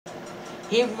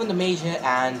Hey everyone, the Mage here,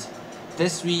 and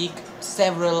this week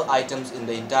several items in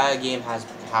the entire game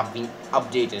have been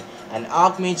updated, and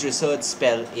Archmage Research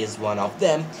spell is one of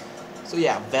them. So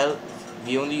yeah, well,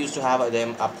 we only used to have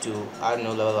them up to, I don't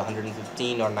know, level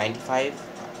 115 or 95.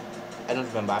 I don't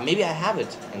remember. Maybe I have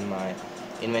it in my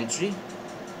inventory.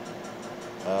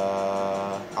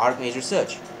 Archmage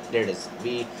Research. There it is.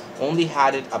 We only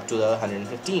had it up to the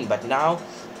 115, but now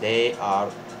they are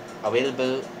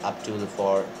available up to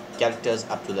for characters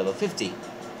up to level 50.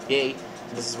 Yay!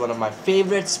 So this is one of my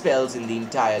favorite spells in the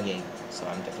entire game, so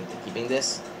I'm definitely keeping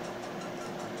this.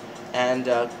 And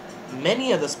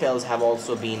many other spells have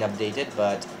also been updated,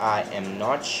 but I am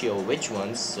not sure which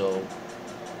ones. So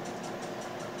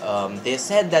they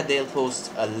said that they'll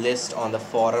post a list on the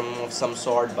forum of some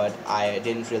sort, but I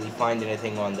didn't really find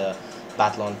anything on the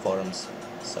Battlon forums.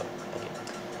 So okay,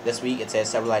 this week it says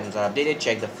several items are updated.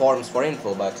 Check the forums for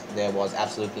info, but there was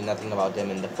absolutely nothing about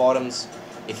them in the forums.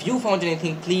 If you found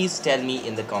anything, please tell me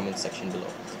in the comment section below.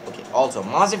 Okay, also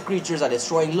massive creatures are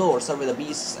destroying lore. Survey the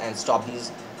beasts and stop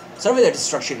these. Survey their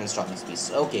destruction and stop these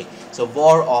beasts. Okay, so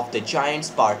War of the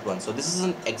Giants Part 1. So this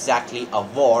isn't exactly a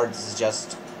war. This is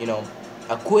just, you know,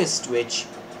 a quest which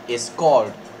is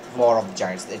called War of the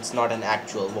Giants. It's not an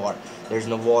actual war. There's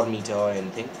no war meter or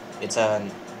anything. It's a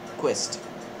quest.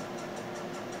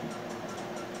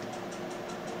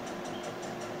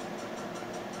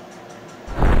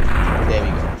 There we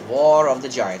go. War of the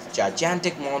Giants.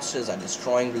 Gigantic monsters are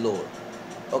destroying lore.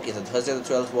 Okay, so Thursday the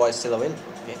 12th war is still available.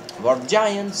 Okay. War of the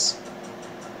Giants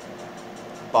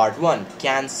Part 1.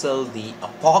 Cancel the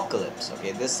Apocalypse.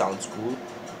 Okay, this sounds cool.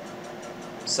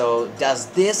 So, does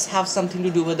this have something to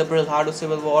do with the Brilhardo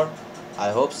Civil War?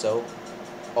 I hope so.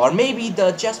 Or maybe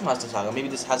the Chessmaster Saga. Maybe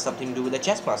this has something to do with the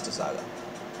Chessmaster Saga.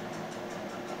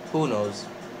 Who knows?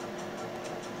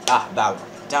 Ah, Babylon.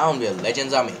 Town where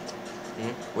legends are made.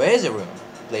 Where is everyone?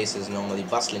 Place is normally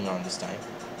bustling around this time.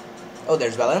 Oh,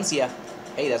 there's Valencia.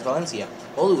 Hey, that's Valencia.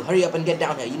 Olu, hurry up and get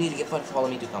down here. You need to follow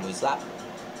me to Comedy Slap.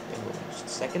 Okay, hold on just a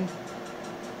second.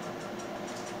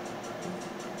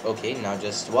 Okay, now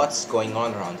just what's going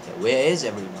on around here? Where is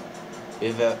everyone?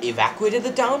 We've evacuated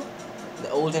the town? The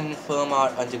old and infirm are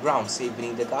underground, safe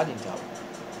beneath the Guardian Tower.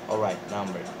 Alright, now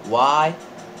I'm ready. Why?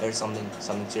 There's something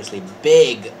seriously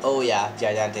big. Oh yeah,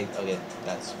 gigantic. Okay,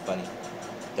 that's funny.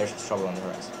 There's trouble on the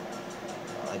horizon.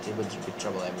 I deal with big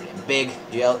trouble every day. Big,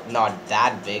 well, not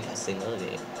that big, a single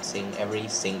day. Every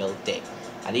single day.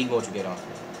 I need more to get on.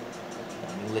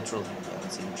 I'm being literal here. I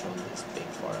haven't seen trouble this big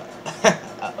for a...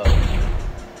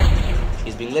 Uh-oh.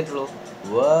 She's being literal.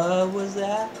 What was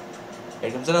that?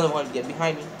 Here comes another one. Get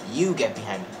behind me. You get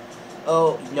behind me.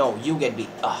 Oh, no, you get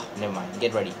never mind.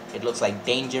 Get ready. It looks like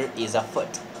danger is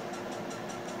afoot.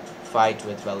 Fight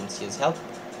with Valencia's help.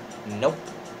 Nope.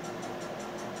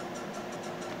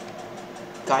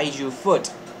 Kaiju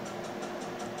foot.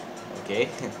 Okay.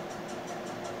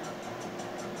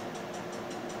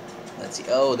 Let's see.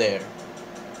 Oh, there.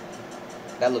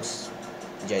 That looks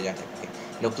gigantic. Okay.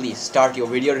 No, please start your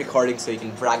video recording so you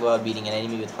can brag about beating an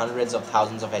enemy with hundreds of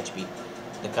thousands of HP.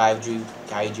 The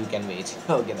kaiju can wait.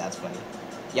 Okay, that's funny.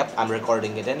 Yep, I'm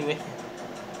recording it anyway.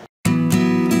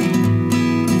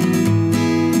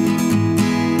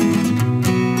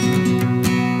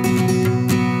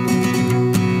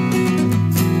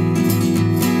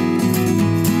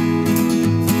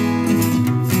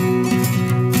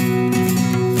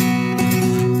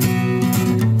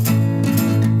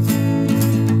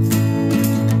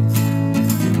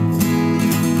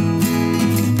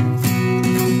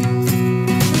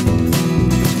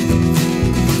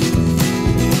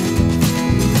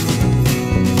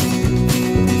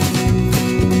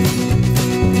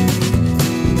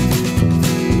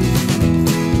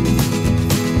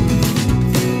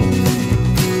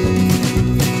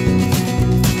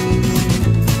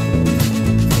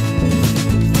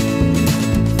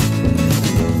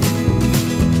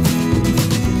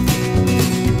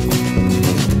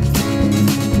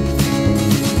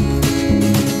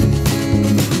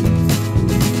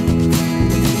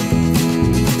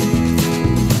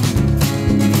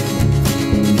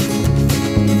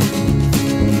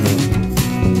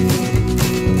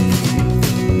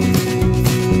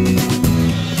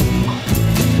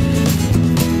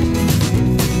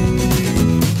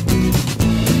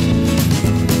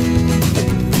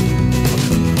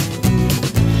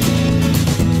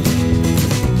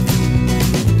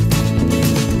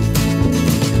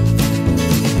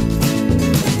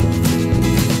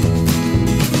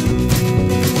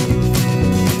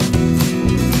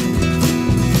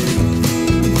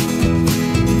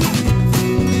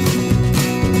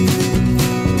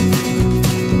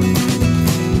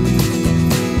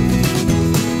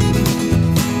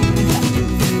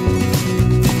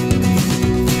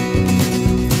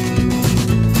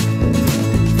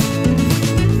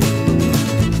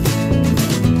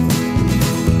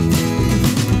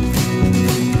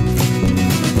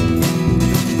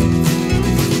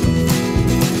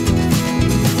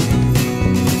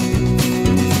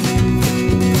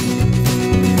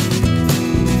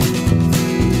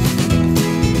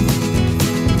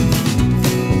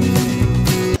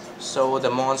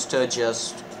 monster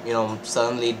just,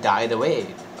 suddenly died away.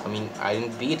 I mean, I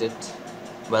didn't beat it.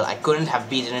 Well, I couldn't have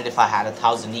beaten it if I had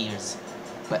 1,000 years.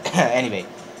 But anyway,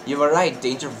 you were right,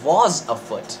 danger was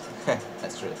afoot.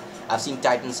 That's true. I've seen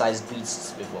Titan-sized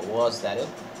beasts before. Was that it?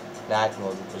 That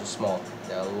was small.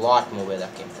 There are a lot more where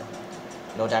that came from.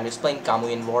 No time to explain.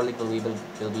 Kamui and Warlick will be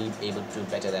able to do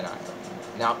better than I will.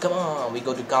 Now, come on, we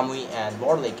go to Kamui and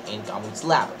Warlick in Kamui's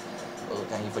lab. Oh,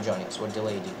 thank you for joining us. What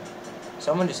delayed you?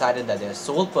 Someone decided that their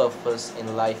sole purpose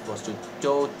in life was to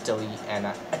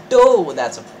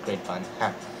that's a great pun.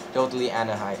 Totally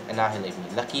annihilate me.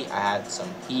 Lucky I had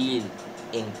some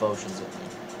healing potions with me.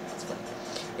 That's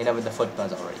funny. Enough with the foot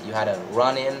puns already. You had a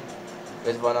run-in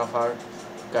with one of our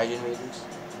kaiju invaders.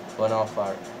 One of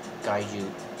our kaiju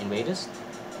invaders.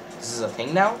 This is a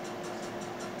thing now?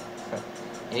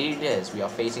 Indeed it is. We are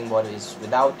facing what is,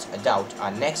 without a doubt,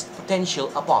 our next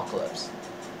potential apocalypse.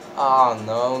 Oh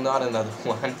no, not another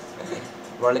one.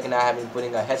 Warlick and I have been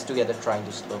putting our heads together trying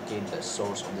to locate the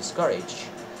source of this courage.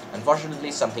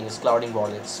 Unfortunately, something is clouding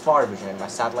Warlick's far vision and my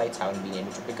satellites haven't been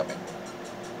able to pick up anything.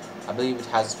 I believe it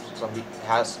has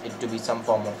to be some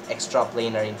form of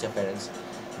extraplanar interference,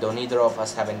 though neither of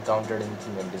us have encountered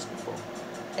anything like this before.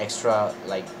 Extra,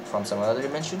 like from some other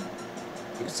dimension?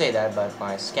 You could say that, but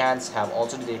my scans have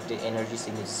also detected energy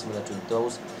signatures similar to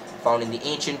those found in the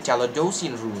ancient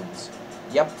Taladosian ruins.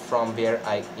 Yep, from where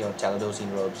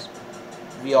Taladosian robes.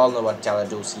 We all know what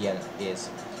Taladosian is.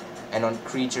 And on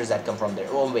creatures that come from there.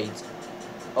 Oh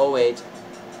wait.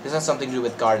 This has something to do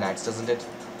with Carnax, doesn't it?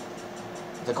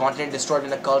 The continent destroyed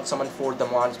when a cult summoned forth the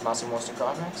massive monster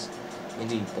Carnax?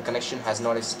 Indeed, the connection has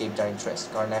not escaped our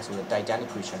interest. Carnax was a titanic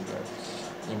creature and we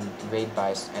are invaded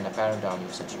by an apparent army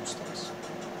of such use things.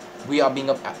 We are being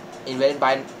invaded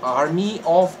by an army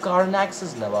of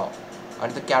Carnaxes? Never.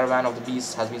 And the caravan of the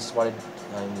beasts has been spotted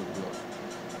in the world.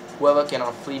 Whoever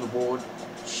cannot flee aboard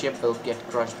ship will get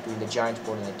crushed between the giant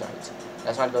port and the tides.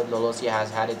 That's why Lolosia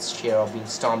has had its share of being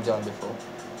stomped down before.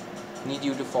 We need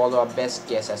you to follow our best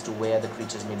guess as to where the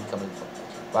creatures may be coming from.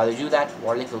 While you do that,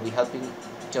 Warlick will be helping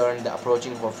turn the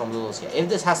approaching horde from Lolosia. If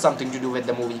this has something to do with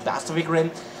the movie Pacific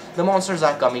Rim, the monsters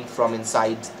are coming from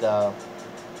inside the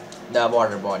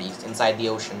water bodies, inside the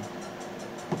ocean.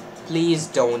 Please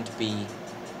don't be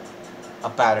a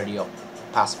parody of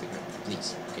Pacific Rim,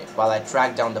 please. Okay, while I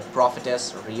track down the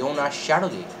prophetess Riona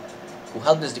Shadowgate, who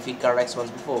helped us defeat Carnax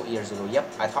once before, years ago.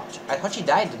 Yep, I thought she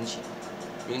died, didn't she?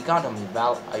 You can count on me.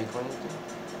 Val, are you going with me?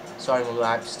 Sorry, Mulu,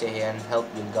 I have to stay here and help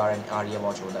Yulgar and Arya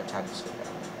watch over that tank.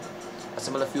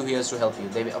 Assemble a few heroes to help you.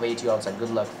 They await you outside. Good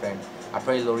luck, friend. I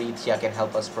pray Lorithia can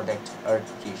help us protect Earth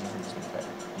creation from this new threat.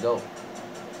 Go.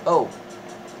 Oh,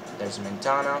 there's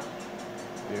Mentana.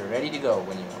 We're ready to go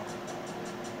when you are.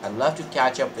 I'd love to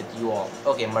catch up with you all.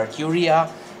 Okay, Mercuria,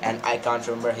 and I can't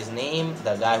remember his name,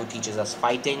 the guy who teaches us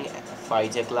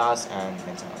fighter class, and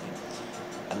Mentana.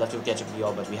 I'd love to catch up with you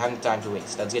all, but we haven't time to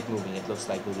waste. Let's get moving. It looks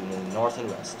like we'll be moving north and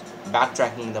west,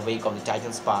 backtracking in the wake of the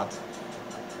Titan's path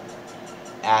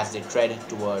as they tread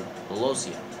toward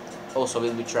Lolosia. Oh, so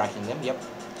we'll be tracking them. Yep.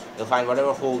 We'll find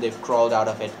whatever hole they've crawled out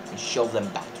of it and shove them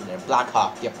back to their Black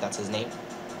Hawk. Yep, that's his name.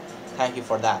 Thank you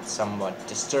for that somewhat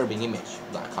disturbing image,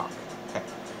 Black Hawk.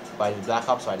 Fight with Black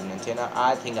Hawk, fighting Antenna.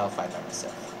 I think I'll fight by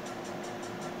myself.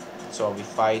 So we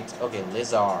fight, okay,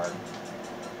 Lizard.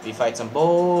 We fight some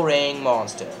boring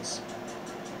monsters.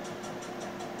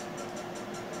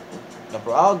 No,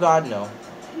 oh god, no.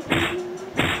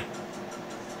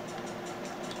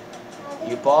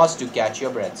 You pause to catch your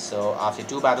breath. So after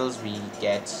 2 battles, we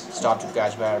get stopped to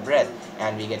catch our breath,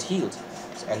 and we get healed.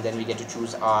 And then we get to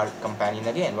choose our companion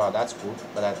again. Wow, that's cool.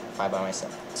 But I fight by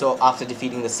myself. So after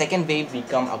defeating the second wave, we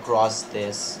come across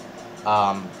this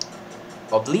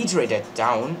obliterated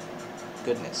town.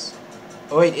 Goodness.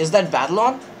 Oh wait, is that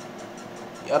Babylon?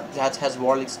 Yep, that has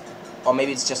Warlick's, or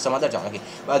maybe it's just some other town. Okay,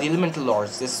 well, the Elemental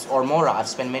Lords. This is Ormora. I've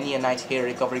spent many a night here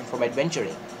recovering from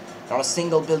adventuring. Not a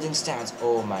single building stands.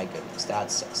 Oh my goodness,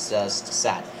 that's just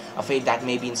sad. A fate that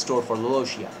may be in store for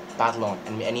Lolosia, Babylon,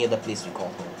 and any other place we call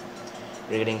home.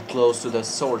 We're getting close to the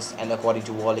source, and according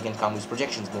to Warlick and Kamui's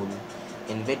projections module,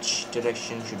 in which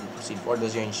direction should we proceed? What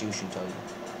does your intuition tell you?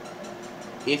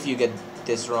 If you get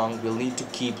this wrong, we'll need to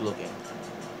keep looking.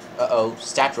 Uh-oh,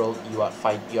 stat roll, you are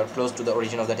close to the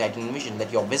origin of the Titan invasion.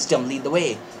 Let your wisdom lead the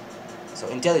way. So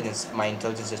intelligence, my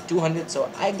intelligence is 200, so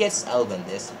I guess I'll win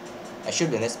this. I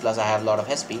should win this, plus I have a lot of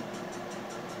SP.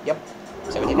 Yep,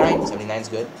 79, 79 is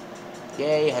good.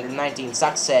 Yay, 119,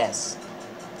 success.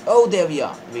 Oh, there we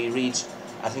are. We reached,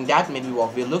 I think that may be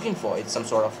what we're looking for. It's some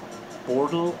sort of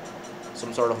portal,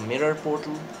 some sort of mirror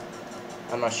portal.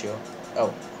 I'm not sure.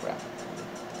 Oh, crap.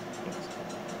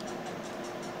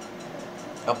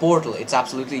 A portal. It's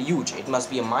absolutely huge. It must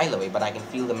be a mile away, but I can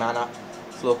feel the mana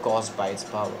flow caused by its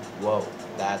power. Whoa,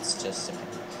 that's just simple.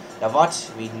 Now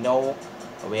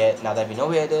now that we know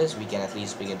where it is, we can at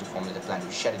least begin to formulate a plan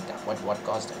to shut it down. What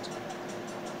caused it?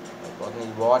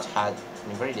 What had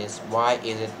where it is? Why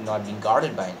is it not being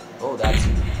guarded by anything? Oh, that's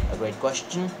a great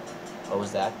question. What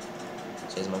was that?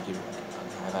 Says Mercury.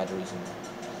 I've had a reason.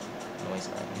 Noise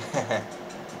line.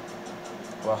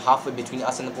 Well, halfway between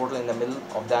us and the portal, in the middle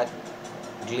of that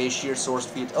glacier source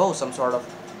field. Oh, some sort of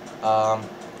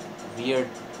weird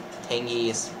thingy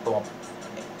is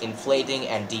inflating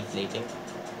and deflating.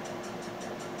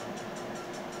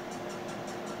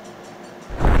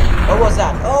 What was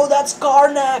that? Oh, that's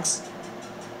Carnax!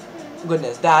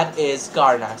 Goodness, that is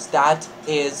Carnax. That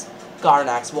is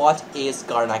Carnax. What is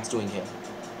Carnax doing here?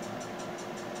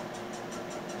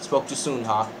 Spoke too soon,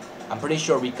 huh? I'm pretty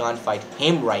sure we can't fight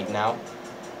him right now.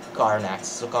 Carnax.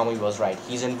 So Kami was right.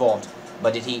 He's involved.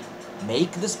 But did he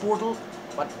make this portal?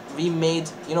 But we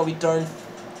turned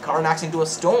Carnax into a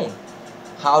stone.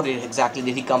 How exactly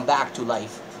did he come back to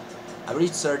life? I'm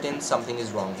pretty certain something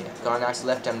is wrong here. Carnax's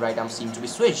left and right arm seem to be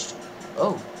switched.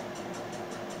 Oh.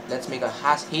 Let's make a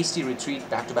hasty retreat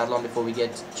back to Babylon before we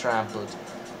get trampled.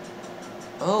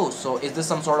 Oh, so is this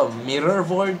some sort of mirror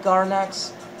world,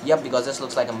 Carnax? Yep, because this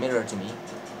looks like a mirror to me.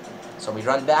 So we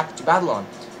run back to Babylon.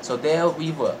 So there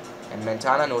we were. And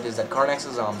Mentana noticed that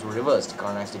Carnax's arms were reversed.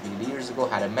 Carnax defeated years ago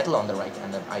had a metal on the right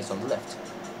and an ice on the left.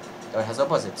 Now it has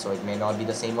opposite, so it may not be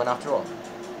the same one after all.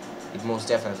 It most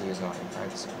definitely is not. In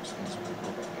fact,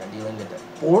 we are dealing with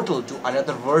a portal to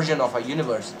another version of our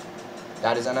universe.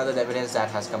 That is another evidence that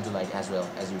has come to light as well,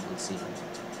 as you will see.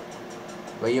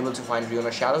 Were you able to find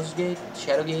Riona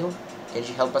Shadowgale? Can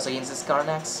she help us against this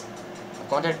Carnax? I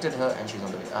contacted her and she's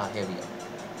on the way. Ah, here we go.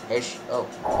 Here she... Oh.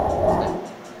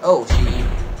 Oh, she...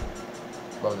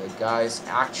 Well, the guy's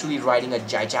actually riding a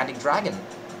gigantic dragon.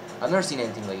 I've never seen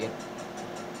anything like it.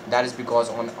 That is because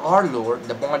on our lore,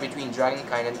 the bond between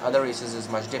dragonkind and other races is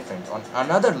much different. On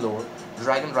another lore,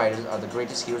 dragon riders are the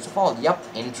greatest heroes of all. Yup,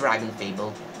 in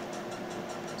DragonFable.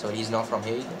 So he's not from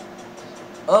here either.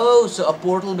 Oh, so a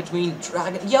portal between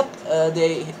dragon... Yup,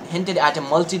 they hinted at a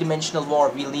multi-dimensional war.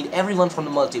 We'll need everyone from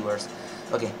the multiverse.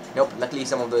 Okay, nope, luckily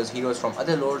some of those heroes from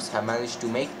other lores have managed to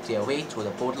make their way through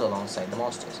the portal alongside the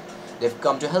monsters. They've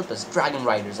come to help us, dragon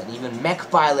riders and even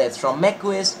mech pilots from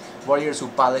MechQuest, warriors who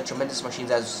pilot tremendous machines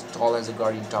as tall as the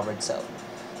Guardian Tower itself.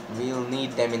 We'll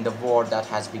need them in the war that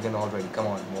has begun already. Come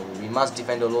on, we must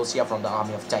defend Olosia from the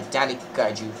army of titanic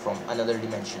kaiju from another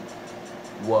dimension.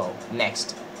 Whoa,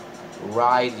 next.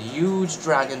 Ride huge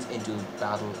dragons into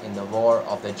battle in the War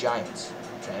of the Giants.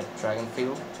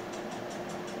 DragonFable.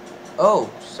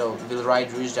 Oh, so we'll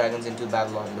ride huge dragons into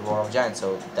battle in the War of Giants.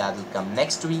 So that'll come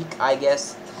next week, I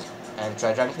guess. And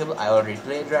try DragonFable. I already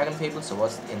played DragonFable, so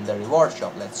what's in the reward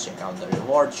shop? Let's check out the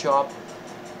reward shop.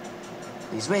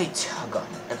 Please wait. Oh god.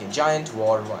 Okay, Giant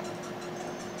War 1.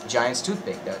 Giant's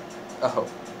toothpick. Oh.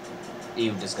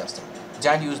 Ew, disgusting.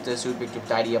 Giant used the toothpick to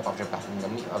tidy up after packing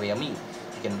away a meal.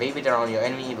 You can wave it around your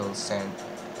enemy, your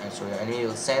enemy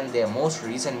will send their most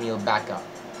recent meal back up.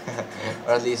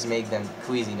 Or at least make them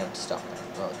queasy enough to stop them.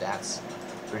 Oh, that's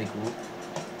pretty cool.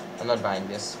 I'm not buying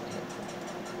this.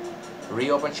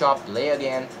 Reopen shop, play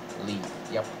again, leave.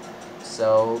 Yep.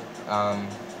 So, I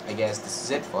guess this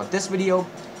is it for this video.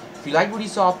 If you liked what you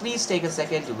saw, please take a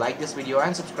second to like this video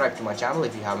and subscribe to my channel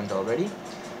if you haven't already.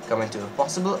 Comment if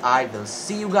possible. I will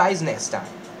see you guys next time.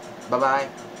 Bye bye.